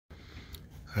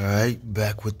All right,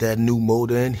 back with that new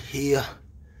motor in here.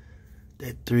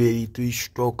 That 383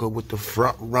 stroker with the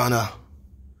front runner.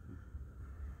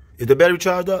 Is the battery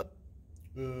charged up?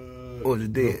 Or is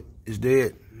it dead? It's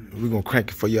dead. We're going to crank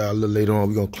it for y'all a little later on.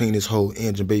 We're going to clean this whole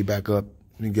engine bay back up.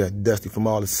 We got dusty from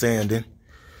all the sanding.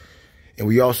 And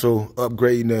we also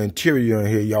upgrading the interior in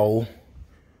here, y'all.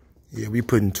 Yeah, we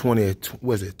putting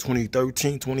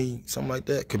 2013, 20, something like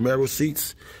that, Camaro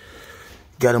seats.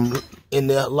 Got them in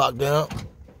there, locked down.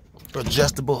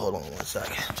 Adjustable. Hold on one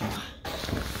second.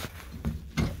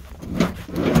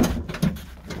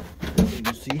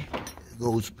 You see, it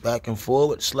goes back and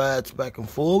forward, slides back and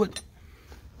forward.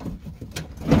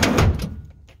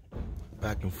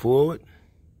 Back and forward.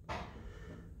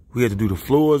 We had to do the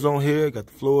floors on here. Got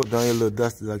the floors down here a little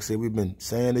dusty. Like I said, we've been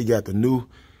saying they got the new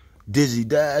Dizzy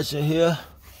dash in here.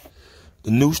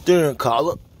 The new steering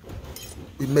collar.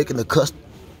 We making the custom.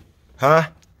 Huh?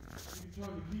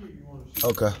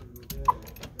 Okay.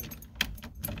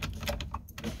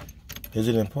 Is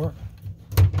it in park?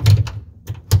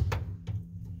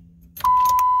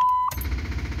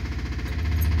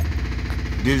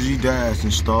 Dizzy dash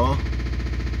installed.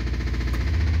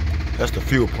 That's the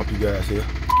fuel pump, you guys here.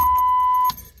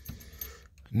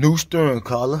 New steering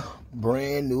collar,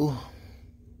 brand new.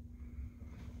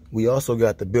 We also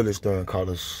got the billet steering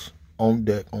collars on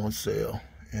deck, on sale,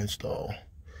 installed.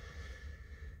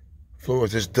 Floor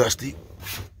is just dusty.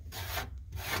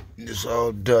 It's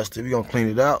all dusty. We're gonna clean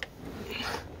it out.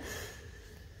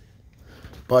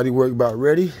 Body work about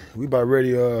ready. We about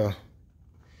ready to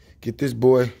get this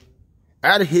boy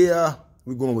out of here.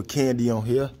 We're going with Candy on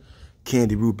here.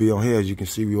 Candy root beer on here, as you can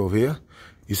see, we over here.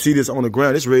 You see this on the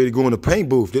ground, it's ready to go in the paint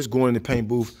booth. This going in the paint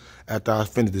booth after I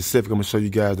finish the Civic. I'm gonna show you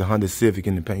guys the Honda Civic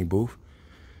in the paint booth.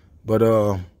 But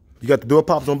you got the door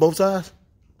poppers on both sides?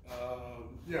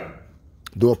 Yeah.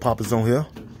 Door poppers on here.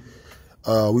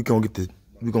 We're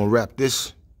gonna wrap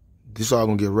this. This all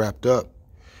gonna get wrapped up.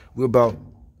 We're about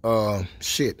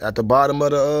at the bottom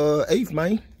of the 8th,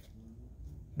 man.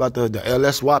 About the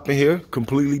LS swap in here,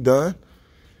 completely done.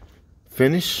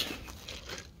 Finished.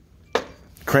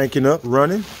 Cranking up,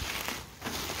 running.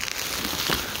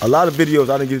 A lot of videos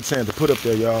I didn't get a chance to put up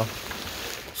there, y'all.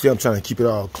 See, I'm trying to keep it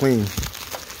all clean.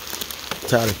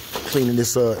 Tired of cleaning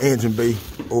this engine bay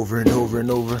over and over and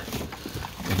over.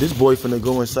 And this boy finna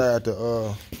go inside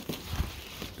the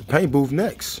paint booth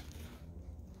next.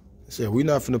 I said, we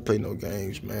not finna play no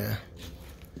games, man.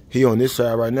 He on this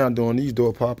side right now doing these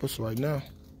door poppers right now.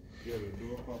 Yeah, the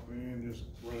door popper in, just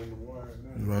running the wires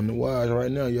now. Running the wires right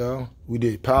now, y'all. We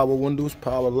did power windows,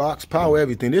 power locks, power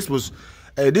everything. This was,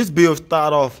 hey, this build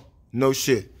started off, no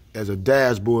shit, as a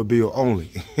dashboard build only.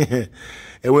 It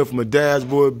went from a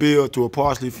dashboard build to a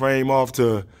partially frame off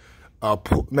to,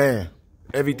 man,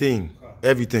 everything.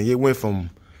 It went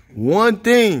from one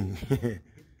thing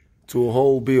to a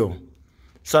whole build.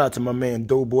 Shout out to my man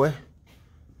Doughboy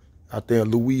out there in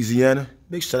Louisiana.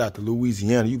 Big shout out to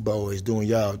Louisiana. You boys doing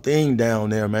y'all thing down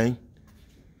there, man.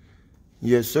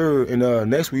 Yes, sir.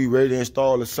 And next we ready to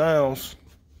install the sounds.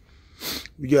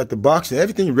 We got the box and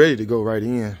everything ready to go right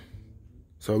in.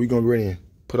 So we gonna ready and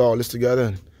put all this together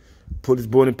and put this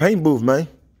boy in the paint booth, man.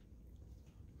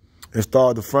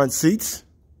 Install the front seats.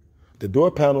 The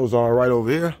door panels are right over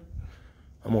here.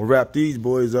 I'm gonna wrap these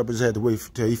boys up. I just had to wait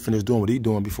till he finished doing what he's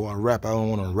doing before I wrap. I don't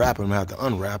want to wrap him. I have to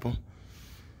unwrap him.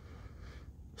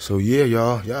 So yeah,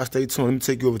 y'all stay tuned. Let me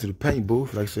take you over to the paint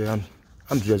booth. Like I said,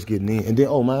 I'm just getting in. And then,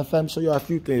 oh man, let me show y'all a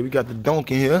few things. We got the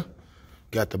donk in here.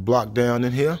 Got the block down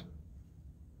in here.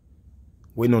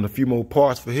 Waiting on a few more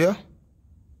parts for here.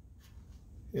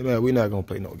 Yeah, man, we're not gonna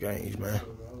play no games, man.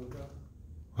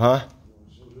 Huh?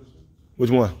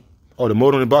 Which one? Oh, the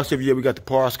motor in the box. Yeah, we got the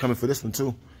parts coming for this one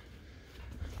too.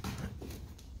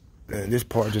 And this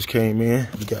part just came in.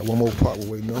 We got one more part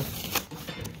we're waiting on.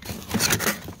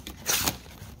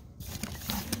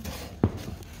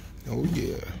 Oh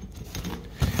yeah.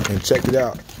 And check it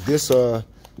out.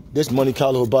 This money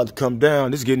collar about to come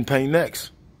down. This is getting painted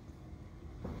next.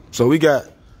 So we got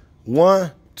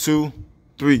 1, 2,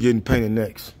 3 getting painted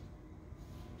next.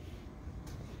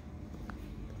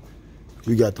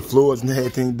 We got the floors and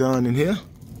everything done in here.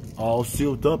 All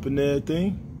sealed up and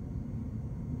everything.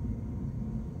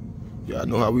 Y'all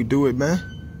know how we do it, man.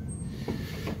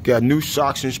 Got new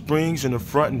shocks and springs in the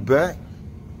front and back.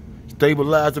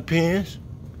 Stabilizer pins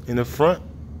in the front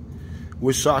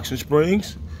with shocks and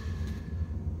springs.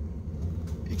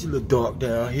 It's a little dark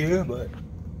down here, but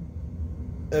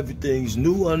everything's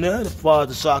new on there as far as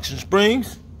the shocks and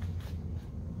springs.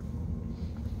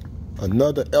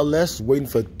 Another LS waiting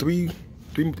for three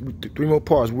more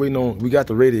parts. We're waiting on, we got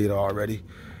the radiator already.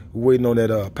 We're waiting on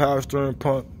that power steering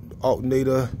pump,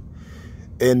 alternator,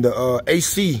 and the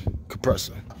AC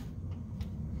compressor.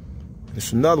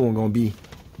 There's another one gonna be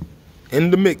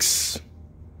in the mix.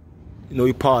 You know,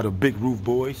 he part of Big Roof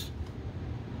Boys.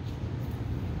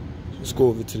 Let's go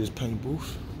over to this paint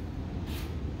booth.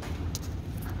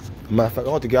 Matter of fact,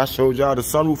 I don't think I showed y'all the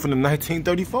sunroof in the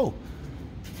 1934.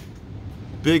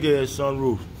 Big ass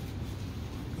sunroof.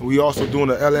 And we also doing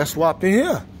an LS swap in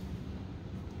here.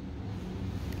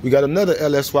 We got another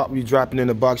LS swap we dropping in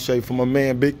the box shape from my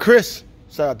man Big Chris.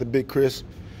 Shout out to Big Chris.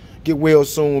 Get well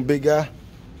soon, big guy.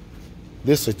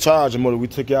 This is a charger motor we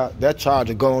took out. That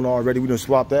charger gone already. We done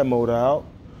swapped that motor out.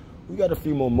 We got a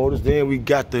few more motors. Then we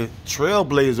got the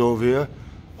Trailblazer over here.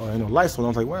 Oh, ain't no lights on. I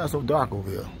was like, why is it so dark over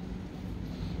here?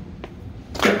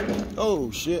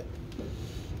 Oh, shit.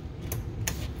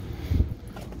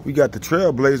 We got the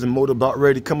Trailblazer motor about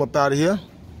ready to come up out of here.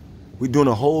 We doing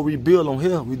a whole rebuild on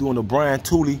here. We doing the Brian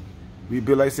Tooley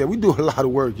rebuild. Like I said, we do a lot of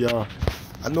work, y'all.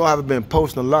 I know I haven't been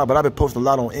posting a lot, but I've been posting a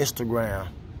lot on Instagram.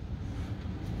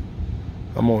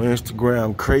 I'm on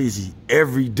Instagram crazy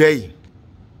every day.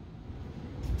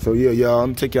 So yeah, y'all,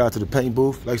 I'm gonna take y'all to the paint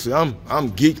booth. Like I said,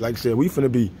 I'm geeked. Like I said, we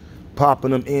finna be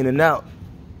popping them in and out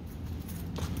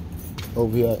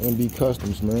over here at MB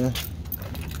Customs, man.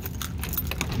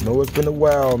 I know it's been a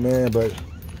while, man, but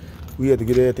we had to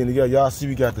get everything together. Y'all see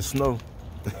we got the snow.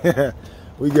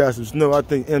 We got some snow. I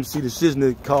think MC the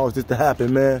Shiznick caused this to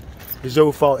happen, man. It's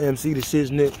your fault, MC the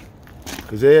Shiznick.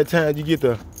 Cause every time you get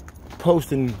the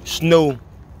posting snow,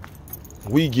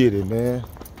 we get it, man.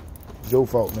 It's your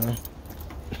fault, man.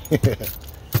 I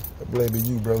blame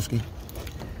you, broski.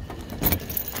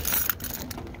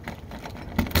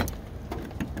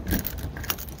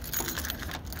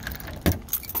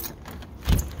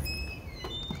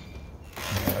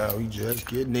 Now we just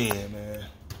getting in, man.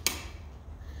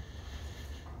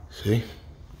 See,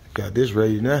 got this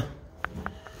ready now.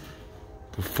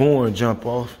 The foreign jump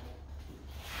off.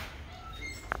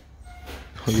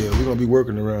 Oh yeah, we're gonna be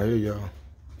working around here, y'all.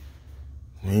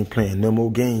 We ain't playing no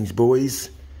more games, boys.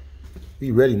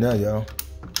 We ready now, y'all.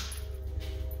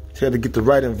 Just had to get the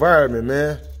right environment,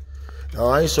 man. Oh,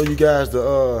 I ain't show you guys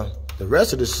the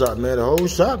rest of the shop, man. The whole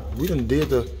shop, we done did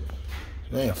the,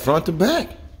 man, front to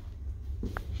back.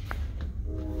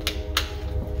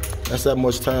 That's how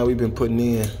much time we've been putting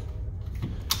in.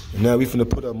 And now we finna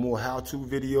put up more how-to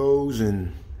videos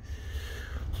and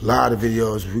a lot of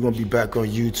videos. We're gonna be back on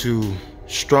YouTube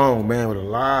strong, man, with a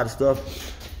lot of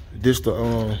stuff. This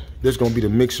gonna be the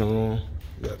mixing room.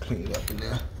 We gotta clean it up in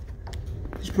there.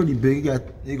 It's pretty big.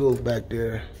 It goes back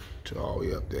there to all the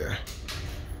way up there.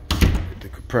 Get the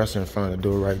compressor in front of the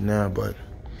door right now, but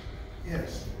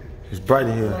yes, it's bright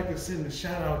in here. I'd like to send a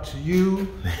shout out to you.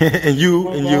 and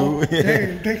you.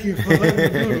 Thank you for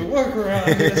letting me do the work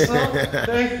around here, son.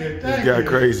 Thank you. This got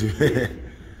crazy.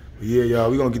 Yeah, y'all,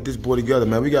 we gonna get this boy together,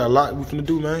 man. We got a lot we finna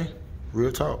do, man.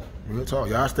 Real talk. Real talk.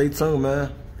 Y'all stay tuned,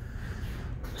 man.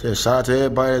 Say shout out to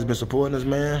everybody that's been supporting us,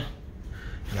 man.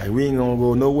 Like, we ain't gonna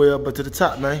go nowhere but to the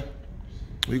top, man.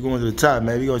 We going to the top,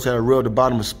 man. We gonna try to rub the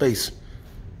bottom of space.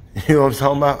 You know what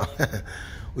I'm talking about?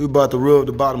 We about to rub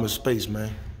the bottom of space,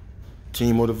 man.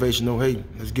 Team motivation, no hate.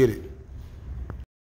 Let's get it.